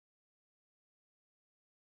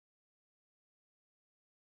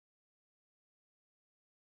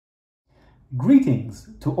Greetings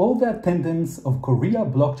to all the attendants of Korea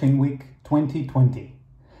Blockchain Week 2020.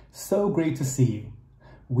 So great to see you.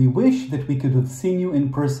 We wish that we could have seen you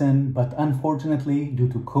in person, but unfortunately, due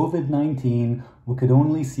to COVID-19, we could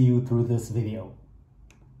only see you through this video.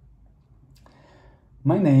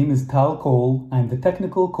 My name is Tal Kol. I'm the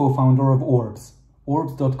technical co-founder of Orbs,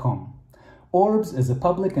 Orbs.com. Orbs is a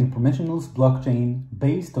public and permissionless blockchain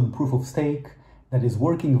based on proof of stake that is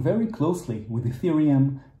working very closely with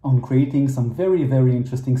Ethereum on creating some very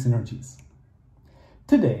interesting synergies.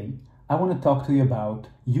 Today, I want to talk to you about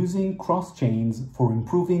using cross-chains for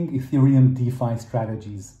improving Ethereum DeFi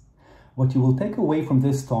strategies. What you will take away from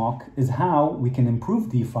this talk is how we can improve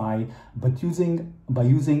DeFi by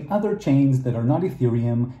using other chains that are not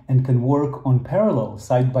Ethereum and can work on parallel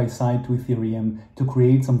side by side to Ethereum to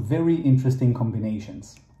create some very interesting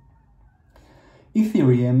combinations.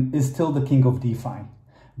 Ethereum is still the king of DeFi.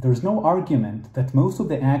 There's no argument that most of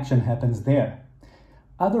the action happens there.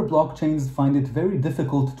 Other blockchains find it very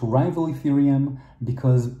difficult to rival Ethereum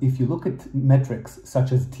because if you look at metrics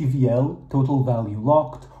such as TVL, total value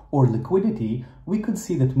locked, or liquidity, we could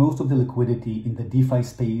see that most of the liquidity in the DeFi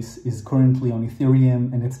space is currently on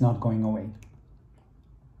Ethereum and it's not going away.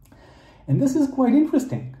 And this is quite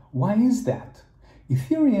interesting. Why is that?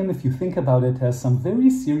 Ethereum, if you think about it, has some very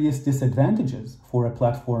serious disadvantages for a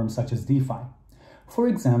platform such as DeFi. For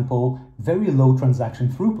example, very low transaction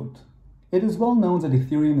throughput. It is well known that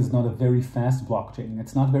Ethereum is not a very fast blockchain.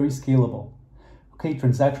 It's not very scalable. Okay,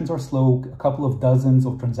 transactions are slow, a couple of dozens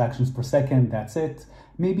of transactions per second, that's it.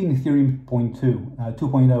 Maybe in Ethereum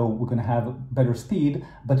 2.0, we're going to have better speed,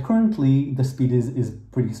 but currently the speed is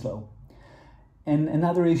pretty slow. And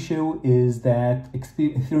another issue is that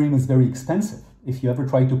Ethereum is very expensive. If you ever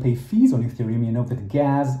try to pay fees on Ethereum, you know that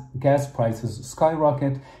gas prices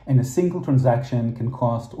skyrocket and a single transaction can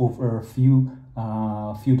cost over a few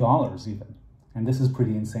dollars even. And this is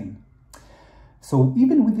pretty insane. So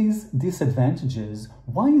even with these disadvantages,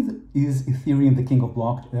 why is Ethereum the king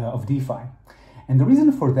of DeFi? And the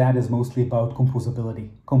reason for that is mostly about composability.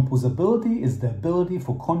 Composability is the ability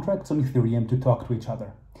for contracts on Ethereum to talk to each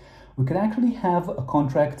other. We could actually have a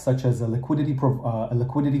contract such as a liquidity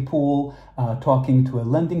pool, talking to a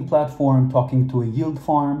lending platform, talking to a yield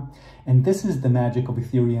farm. And this is the magic of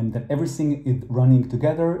Ethereum, that everything is running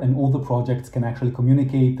together and all the projects can actually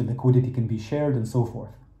communicate, the liquidity can be shared and so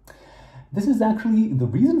forth. This is actually, the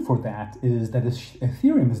reason for that is that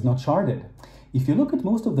Ethereum is not sharded. If you look at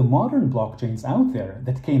most of the modern blockchains out there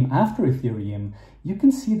that came after Ethereum, you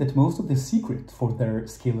can see that most of the secret for their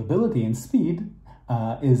scalability and speed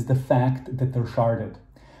is the fact that they're sharded.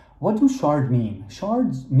 What do shard mean?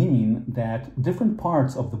 Shards mean that different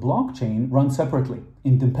parts of the blockchain run separately,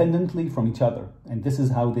 independently from each other. And this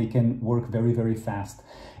is how they can work very fast.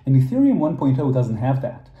 And Ethereum 1.0 doesn't have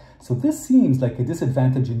that. So this seems like a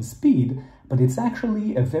disadvantage in speed, but it's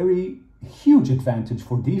actually a very huge advantage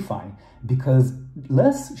for DeFi because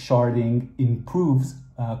less sharding improves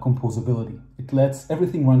composability. It lets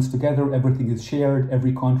everything runs together, everything is shared,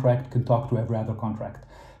 every contract can talk to every other contract.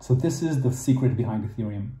 So this is the secret behind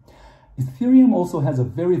Ethereum. Ethereum also has a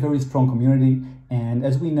very strong community, and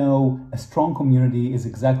as we know, a strong community is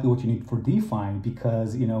exactly what you need for DeFi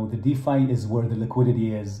because, you know, the DeFi is where the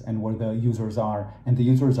liquidity is and where the users are, and the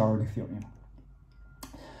users are on Ethereum.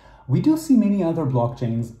 We do see many other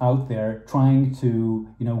blockchains out there trying to,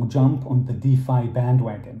 you know, jump on the DeFi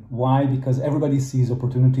bandwagon. Why? Because everybody sees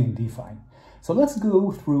opportunity in DeFi. So let's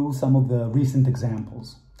go through some of the recent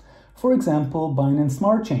examples. For example, Binance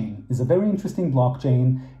Smart Chain is a very interesting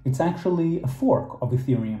blockchain. It's actually a fork of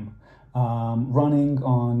Ethereum, running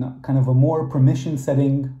on kind of a more permission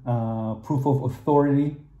setting, proof of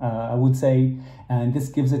authority, I would say, and this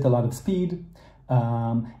gives it a lot of speed.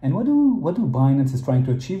 And what do Binance is trying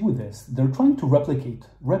to achieve with this? They're trying to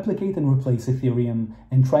replicate and replace Ethereum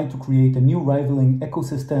and try to create a new rivaling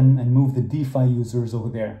ecosystem and move the DeFi users over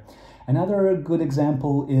there. Another good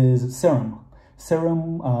example is Serum.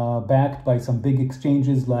 Serum, backed by some big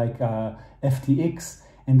exchanges like FTX,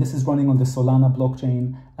 and this is running on the Solana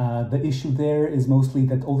blockchain. The issue there is mostly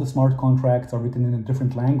that all the smart contracts are written in a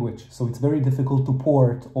different language, so it's very difficult to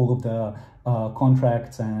port all of the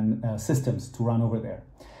contracts and systems to run over there.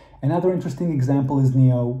 Another interesting example is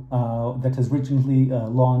Neo, that has recently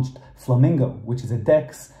launched Flamingo, which is a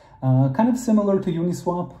DEX, kind of similar to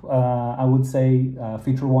Uniswap, I would say,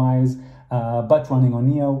 feature-wise, but running on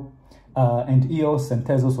Neo. And EOS and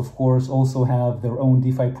Tezos, of course, also have their own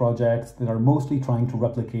DeFi projects that are mostly trying to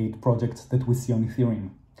replicate projects that we see on Ethereum.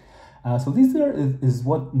 So these is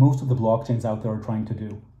what most of the blockchains out there are trying to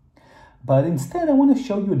do. But instead, I want to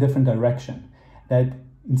show you a different direction, that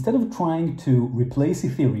instead of trying to replace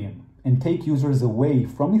Ethereum and take users away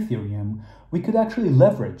from Ethereum, we could actually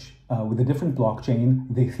leverage with a different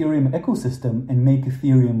blockchain the Ethereum ecosystem and make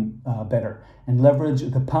Ethereum better and leverage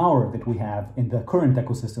the power that we have in the current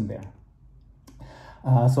ecosystem there.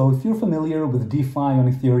 So if you're familiar with DeFi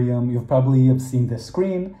on Ethereum, you probably have seen this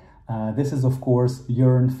screen. This is, of course,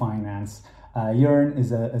 Yearn Finance. Yearn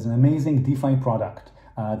is an amazing DeFi product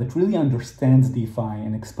that really understands DeFi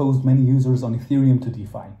and exposed many users on Ethereum to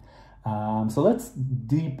DeFi. So let's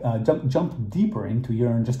jump deeper into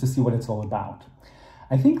Yearn just to see what it's all about.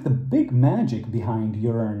 I think the big magic behind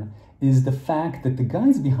Yearn is the fact that the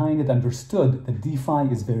guys behind it understood that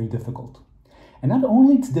DeFi is very difficult. And not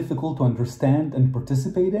only it's difficult to understand and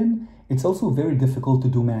participate in, it's also very difficult to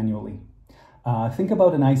do manually. Think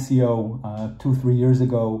about an ICO 2-3 years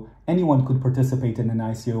ago. Anyone could participate in an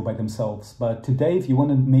ICO by themselves. But today, if you want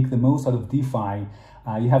to make the most out of DeFi,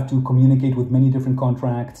 you have to communicate with many different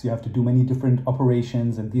contracts. You have to do many different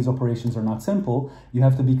operations, and these operations are not simple. You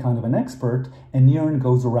have to be kind of an expert, and Yearn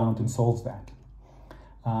goes around and solves that.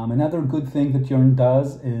 Another good thing that Yearn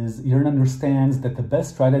does is Yearn understands that the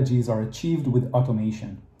best strategies are achieved with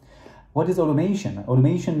automation. What is automation?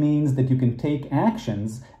 Automation means that you can take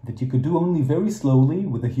actions that you could do only very slowly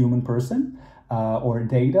with a human person or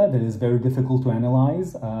data that is very difficult to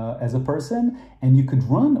analyze as a person, and you could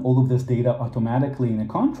run all of this data automatically in a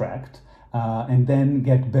contract and then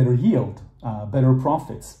get better yield, better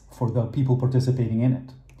profits for the people participating in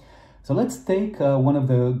it. So let's take one of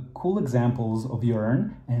the cool examples of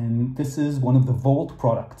Yearn, and this is one of the Vault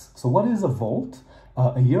products. So what is a Vault?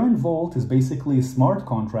 A Yearn Vault is basically a smart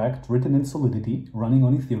contract written in Solidity, running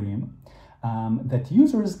on Ethereum, that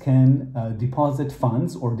users can deposit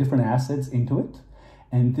funds or different assets into it.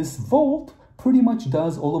 And this Vault pretty much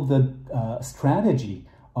does all of the strategy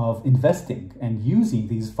of investing and using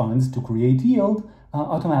these funds to create yield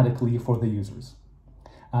automatically for the users.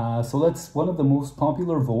 So one of the most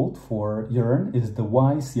popular Vault for Yearn is the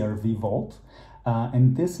YCRV Vault.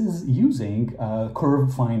 And this is using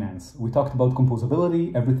Curve Finance. We talked about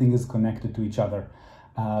composability, everything is connected to each other.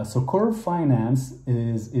 So Curve Finance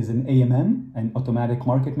is an AMM, an automatic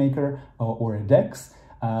market maker, or a DEX,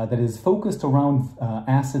 that is focused around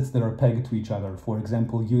assets that are pegged to each other. For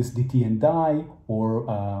example, USDT and DAI, or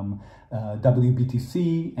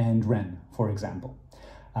WBTC and REN, for example.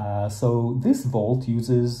 So this Vault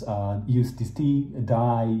uses USDT,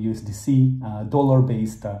 DAI, USDC,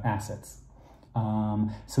 dollar-based assets.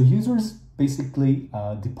 So users basically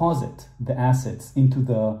deposit the assets into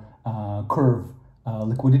the Curve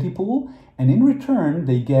liquidity pool, and in return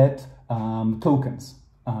they get tokens,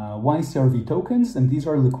 YCRV tokens, and these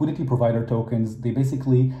are liquidity provider tokens. They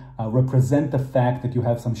basically represent the fact that you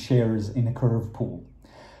have some shares in a Curve pool.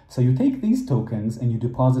 So you take these tokens and you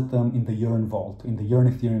deposit them in the Yearn Vault, in the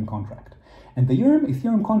Yearn Ethereum contract. And the Yearn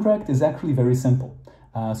Ethereum contract is actually very simple.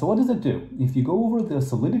 So what does it do? If you go over the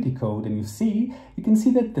Solidity code and you can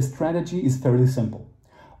see that the strategy is fairly simple.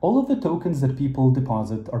 All of the tokens that people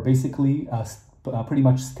deposit are basically pretty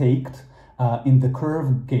much staked in the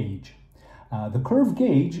Curve gauge. The Curve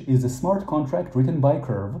gauge is a smart contract written by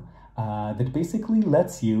Curve that basically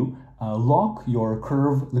lets you lock your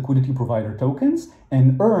Curve liquidity provider tokens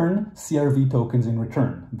and earn CRV tokens in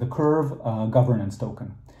return, the Curve governance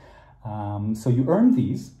token. So you earn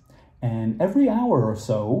these, and every hour or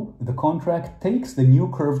so, the contract takes the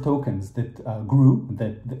new Curve tokens that grew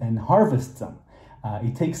and harvests them.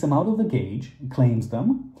 It takes them out of the gauge, claims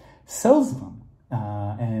them, sells them,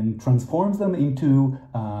 and transforms them into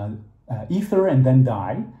Ether and then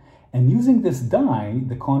DAI. And using this DAI,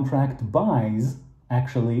 the contract buys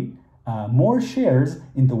actually more shares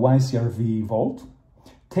in the YCRV Vault,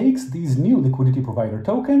 takes these new liquidity provider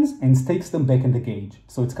tokens and stakes them back in the gauge.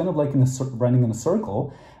 So it's kind of like running in a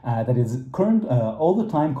circle that is all the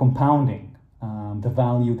time compounding the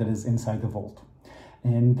value that is inside the Vault.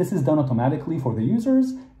 And this is done automatically for the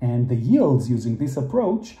users, and the yields using this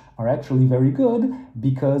approach are actually very good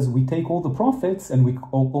because we take all the profits and we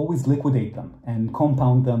always liquidate them and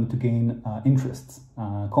compound them to gain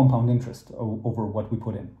compound interest over what we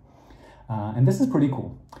put in. And this is pretty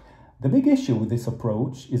cool. The big issue with this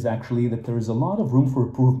approach is actually that there is a lot of room for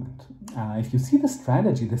improvement. If you see the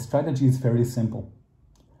strategy is fairly simple.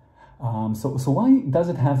 So why does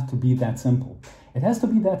it have to be that simple? It has to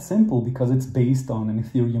be that simple because it's based on an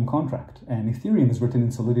Ethereum contract, and Ethereum is written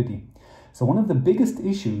in Solidity. So one of the biggest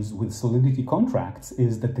issues with Solidity contracts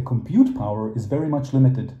is that the compute power is very much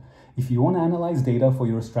limited. If you want to analyze data for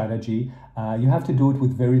your strategy, you have to do it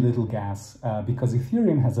with very little gas because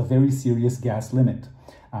Ethereum has a very serious gas limit.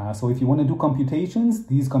 So if you want to do computations,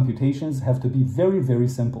 these computations have to be very, very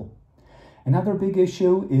simple. Another big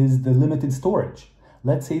issue is the limited storage.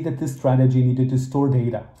 Let's say that this strategy needed to store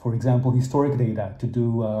data, for example, historic data, to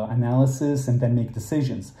do analysis and then make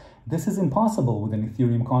decisions. This is impossible with an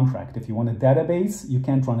Ethereum contract. If you want a database, you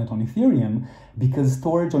can't run it on Ethereum because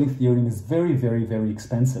storage on Ethereum is very, very, very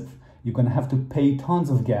expensive. You're going to have to pay tons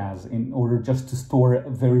of gas in order just to store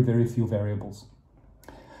very, very few variables.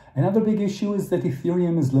 Another big issue is that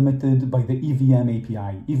Ethereum is limited by the EVM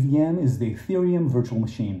API. EVM is the Ethereum virtual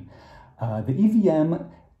machine. The EVM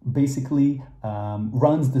basically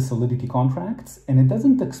runs the Solidity contracts, and it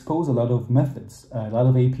doesn't expose a lot of methods, a lot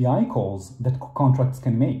of API calls that contracts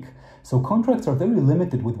can make. So contracts are very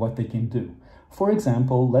limited with what they can do. For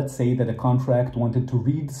example, let's say that a contract wanted to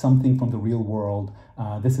read something from the real world.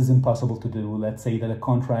 This is impossible to do. Let's say that a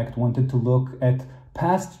contract wanted to look at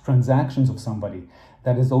past transactions of somebody.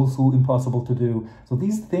 That is also impossible to do. So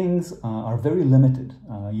these things are very limited.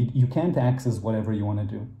 You can't access whatever you want to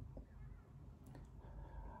do.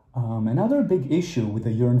 Another big issue with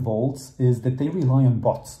the Yearn vaults is that they rely on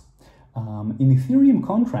bots. In Ethereum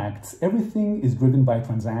contracts, everything is driven by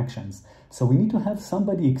transactions. So we need to have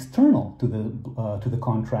somebody external to the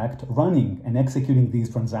contract running and executing these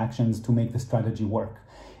transactions to make the strategy work.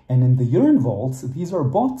 And in the Yearn vaults, these are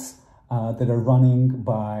bots that are running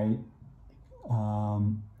by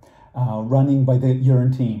the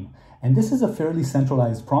Yearn team. And this is a fairly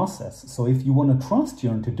centralized process. So if you want to trust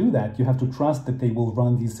Yearn to do that, you have to trust that they will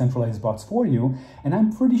run these centralized bots for you. And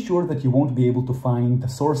I'm pretty sure that you won't be able to find the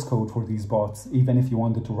source code for these bots, even if you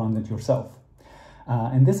wanted to run it yourself.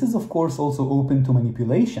 And this is, of course, also open to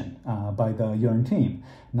manipulation by the Yearn team.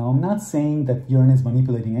 Now, I'm not saying that Yearn is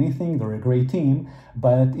manipulating anything. They're a great team.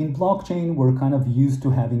 But in blockchain, we're kind of used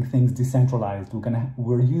to having things decentralized.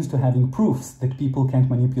 We're used to having proofs that people can't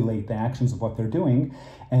manipulate the actions of what they're doing.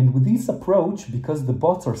 And with this approach, because the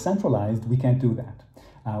bots are centralized, we can't do that.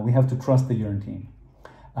 We have to trust the Yearn team.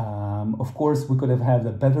 Of course, we could have had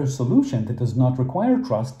a better solution that does not require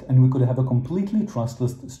trust, and we could have a completely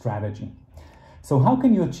trustless strategy. So how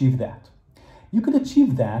can you achieve that? You could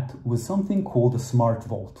achieve that with something called a smart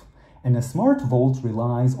vault. And a smart vault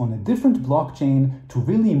relies on a different blockchain to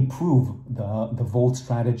really improve the vault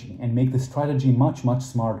strategy and make the strategy much, much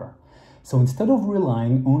smarter. So instead of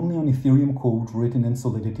relying only on Ethereum code written in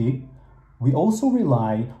Solidity, we also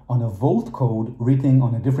rely on a vault code written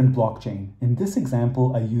on a different blockchain. In this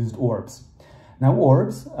example, I used Orbs. Now,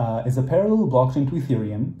 Orbs is a parallel blockchain to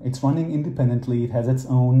Ethereum. It's running independently. It has its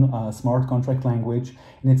own smart contract language,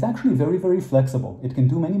 and it's actually very, very flexible. It can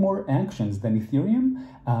do many more actions than Ethereum,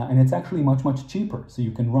 and it's actually much, much cheaper. So you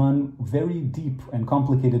can run very deep and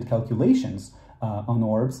complicated calculations on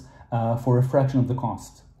Orbs for a fraction of the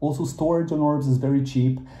cost. Also, storage on Orbs is very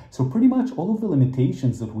cheap. So pretty much all of the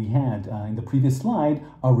limitations that we had in the previous slide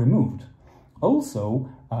are removed. Also,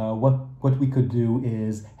 what we could do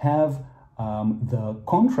is have the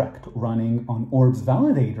contract running on Orbs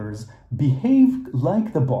validators behave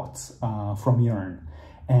like the bots from Yearn.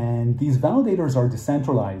 And these validators are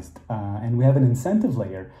decentralized, and we have an incentive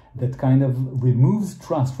layer that kind of removes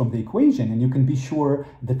trust from the equation, and you can be sure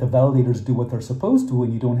that the validators do what they're supposed to,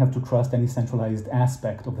 and you don't have to trust any centralized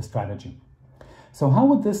aspect of the strategy. So how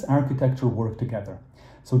would this architecture work together?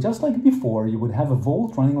 So just like before, you would have a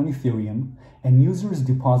vault running on Ethereum and users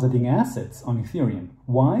depositing assets on Ethereum.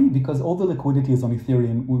 Why? Because all the liquidity is on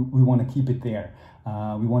Ethereum. We want to keep it there.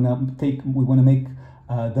 We want to make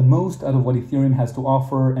the most out of what Ethereum has to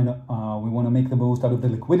offer, and we want to make the most out of the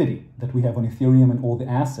liquidity that we have on Ethereum and all the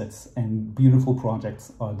assets and beautiful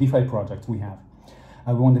projects, DeFi projects we have.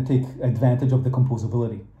 We want to take advantage of the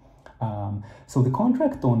composability. So the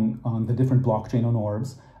contract on the different blockchain on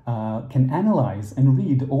Orbs can analyze and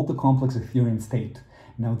read all the complex Ethereum state.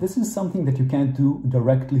 Now, this is something that you can't do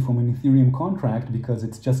directly from an Ethereum contract because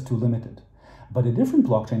it's just too limited. But a different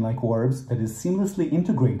blockchain like Orbs that is seamlessly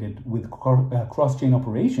integrated with cross-chain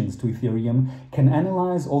operations to Ethereum can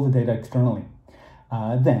analyze all the data externally.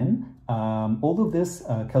 Then, all of these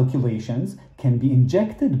calculations can be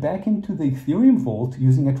injected back into the Ethereum vault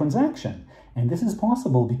using a transaction. And this is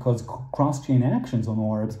possible because cross-chain actions on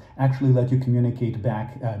Orbs actually let you communicate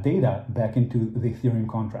back data back into the Ethereum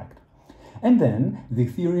contract. And then the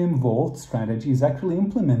Ethereum vault strategy is actually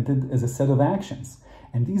implemented as a set of actions.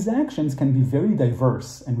 And these actions can be very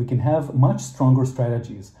diverse, and we can have much stronger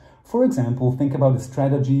strategies. For example, think about a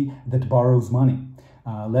strategy that borrows money.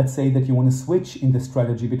 Let's say that you want to switch in the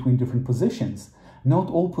strategy between different positions. Not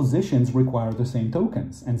all positions require the same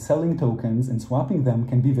tokens, and selling tokens and swapping them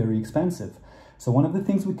can be very expensive. So one of the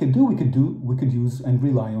things we could use and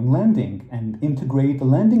rely on lending and integrate a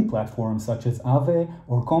lending platform such as Aave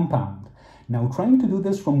or Compound. Now, trying to do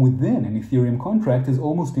this from within an Ethereum contract is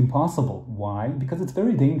almost impossible. Why? Because it's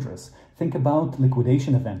very dangerous. Think about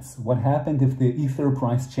liquidation events. What happened if the Ether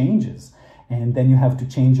price changes? And then you have to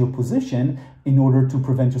change your position in order to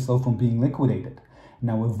prevent yourself from being liquidated.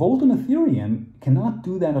 Now, a vault on Ethereum cannot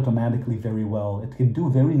do that automatically very well. It can do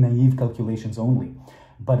very naive calculations only.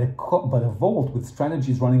 But a vault with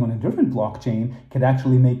strategies running on a different blockchain can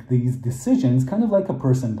actually make these decisions kind of like a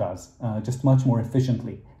person does, just much more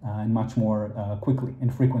efficiently and much more quickly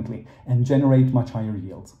and frequently, and generate much higher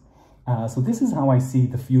yields. So this is how I see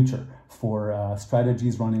the future for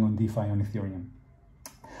strategies running on DeFi on Ethereum.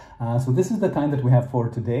 So this is the time that we have for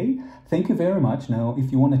today. Thank you very much. Now,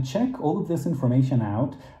 if you want to check all of this information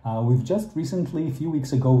out, we've just recently, a few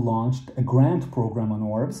weeks ago, launched a grant program on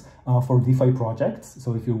Orbs for DeFi projects.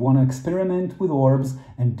 So if you want to experiment with Orbs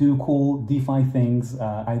and do cool DeFi things,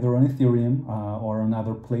 either on Ethereum or on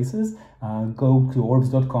other places, go to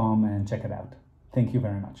orbs.com and check it out. Thank you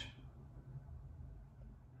very much.